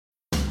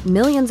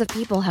Millions of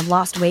people have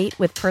lost weight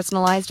with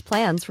personalized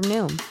plans from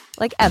Noom.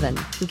 Like Evan,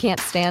 who can't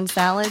stand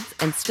salads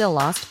and still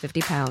lost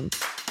 50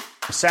 pounds.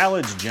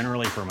 Salads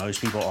generally for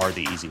most people are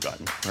the easy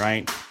button,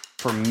 right?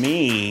 For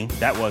me,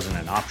 that wasn't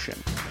an option.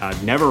 I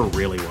never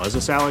really was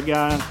a salad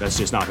guy. That's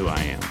just not who I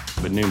am.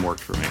 But Noom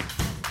worked for me.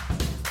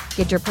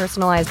 Get your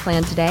personalized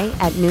plan today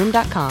at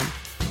Noom.com.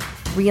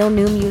 Real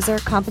Noom user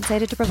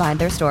compensated to provide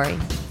their story.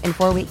 In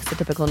 4 weeks, the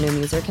typical Noom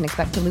user can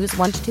expect to lose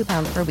 1 to 2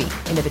 pounds per week.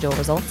 Individual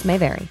results may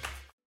vary.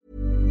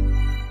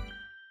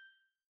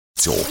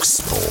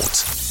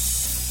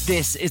 talkSPORT.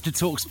 This is the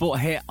talkSPORT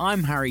here.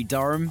 I'm Harry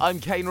Durham. I'm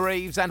Kane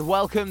Reeves, and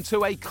welcome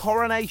to a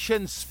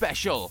coronation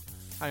special.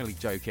 Only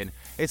joking.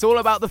 It's all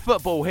about the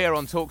football here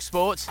on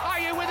talkSPORT. Are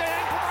you with an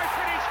ankle by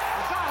finish?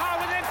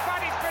 Zaha with an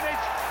emphatic finish,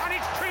 and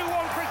it's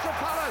 2-1 Crystal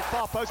Palace.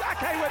 Far post,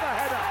 Ake with a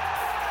header.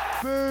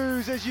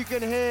 Boos, as you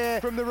can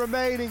hear from the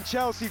remaining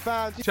Chelsea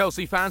fans.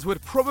 Chelsea fans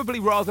would probably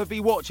rather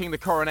be watching the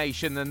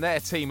coronation than their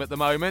team at the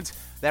moment.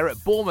 They're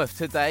at Bournemouth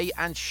today,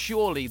 and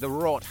surely the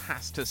rot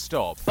has to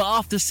stop. But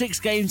after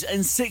 6 games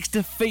and 6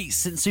 defeats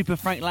since Super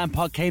Frank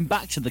Lampard came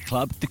back to the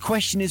club, the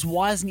question is,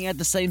 why hasn't he had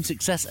the same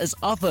success as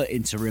other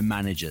interim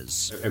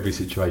managers? Every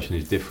situation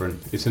is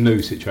different. It's a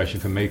new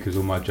situation for me because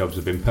all my jobs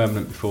have been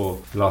permanent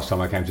before. The last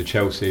time I came to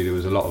Chelsea, there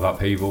was a lot of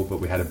upheaval, but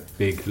we had a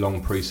big,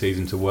 long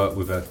pre-season to work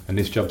with, and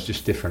this job's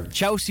just different.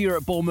 Chelsea are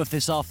at Bournemouth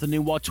this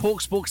afternoon, while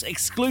talkSPORT's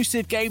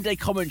exclusive game day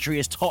commentary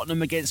is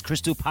Tottenham against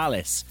Crystal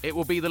Palace. It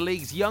will be the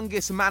league's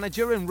youngest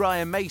manager in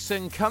Ryan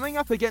Mason coming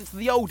up against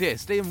the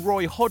oldest in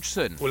Roy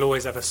Hodgson. We'll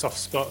always have a soft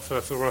spot for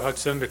Roy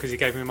Hodgson because he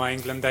gave me my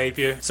England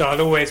debut. So I'll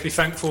always be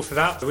thankful for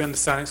that. We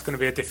understand it's going to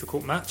be a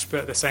difficult match, but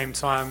at the same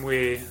time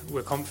we're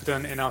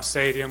confident in our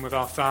stadium with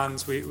our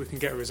fans. We can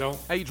get a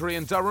result.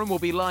 Adrian Durham will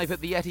be live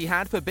at the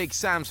Etihad for Big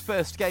Sam's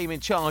first game in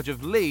charge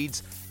of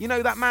Leeds. You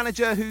know that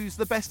manager who's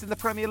the best in the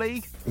Premier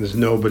League? There's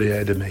nobody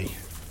ahead of me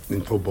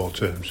in football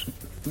terms.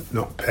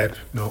 Not Pep,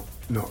 not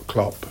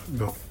Klopp,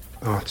 not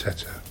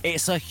Arteta.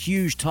 It's a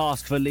huge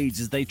task for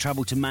Leeds as they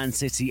travel to Man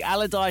City.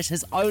 Allardyce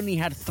has only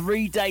had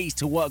 3 days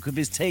to work with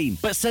his team,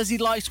 but says he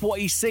likes what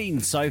he's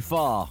seen so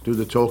far. Do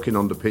the talking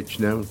on the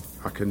pitch now.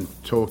 I can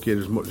talk here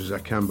as much as I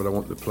can, but I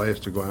want the players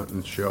to go out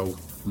and show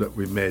that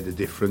we've made a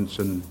difference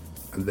and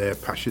they're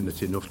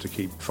passionate enough to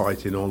keep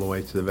fighting all the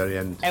way to the very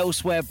end.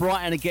 Elsewhere,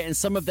 Brighton are getting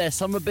some of their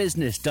summer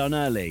business done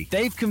early.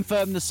 They've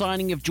confirmed the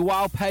signing of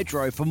Joao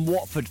Pedro from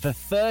Watford for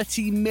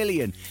 $30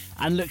 million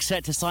and look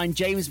set to sign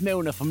James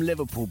Milner from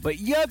Liverpool. But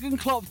Jurgen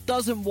Klopp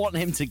doesn't want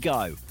him to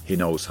go. He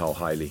knows how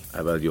highly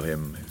I value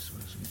him. He's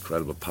an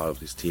incredible part of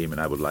this team,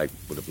 and I would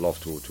have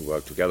loved to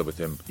work together with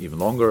him even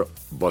longer.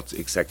 But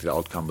exactly the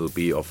outcome will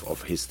be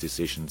of his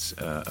decisions,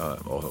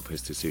 of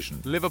his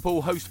decision.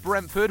 Liverpool host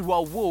Brentford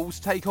while Wolves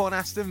take on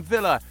Aston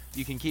Villa.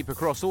 You can keep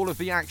across all of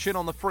the action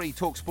on the free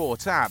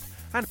talkSPORT app.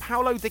 And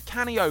Paolo Di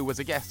Canio was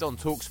a guest on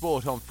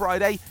talkSPORT on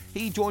Friday.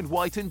 He joined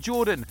White and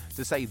Jordan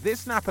to say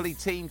this Napoli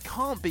team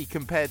can't be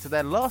compared to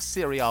their last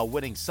Serie A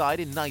winning side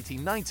in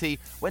 1990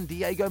 when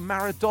Diego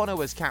Maradona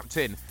was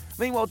captain.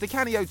 Meanwhile, Di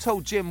Canio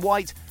told Jim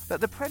White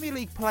that the Premier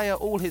League player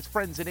all his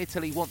friends in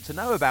Italy want to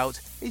know about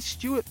is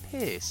Stuart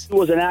Pearce. He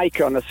was an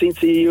icon since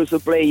he used to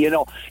play,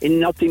 in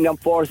Nottingham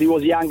Forest. He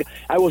was young.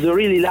 I was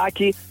really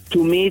lucky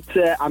to meet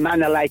a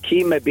man like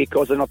him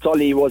because not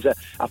only he was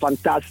a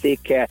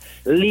fantastic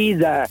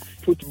leader,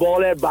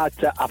 footballer, but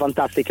a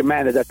fantastic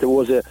man that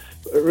was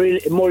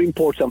really more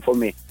important for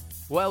me.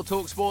 Well,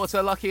 talkSPORT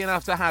are lucky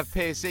enough to have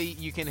Piercy.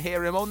 You can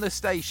hear him on the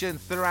station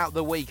throughout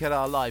the week at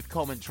our live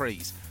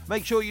commentaries.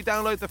 Make sure you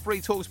download the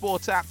free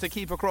talkSPORT app to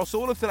keep across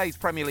all of today's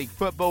Premier League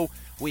football.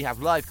 We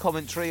have live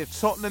commentary of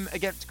Tottenham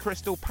against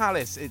Crystal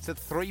Palace. It's a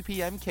 3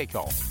 p.m.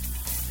 kickoff.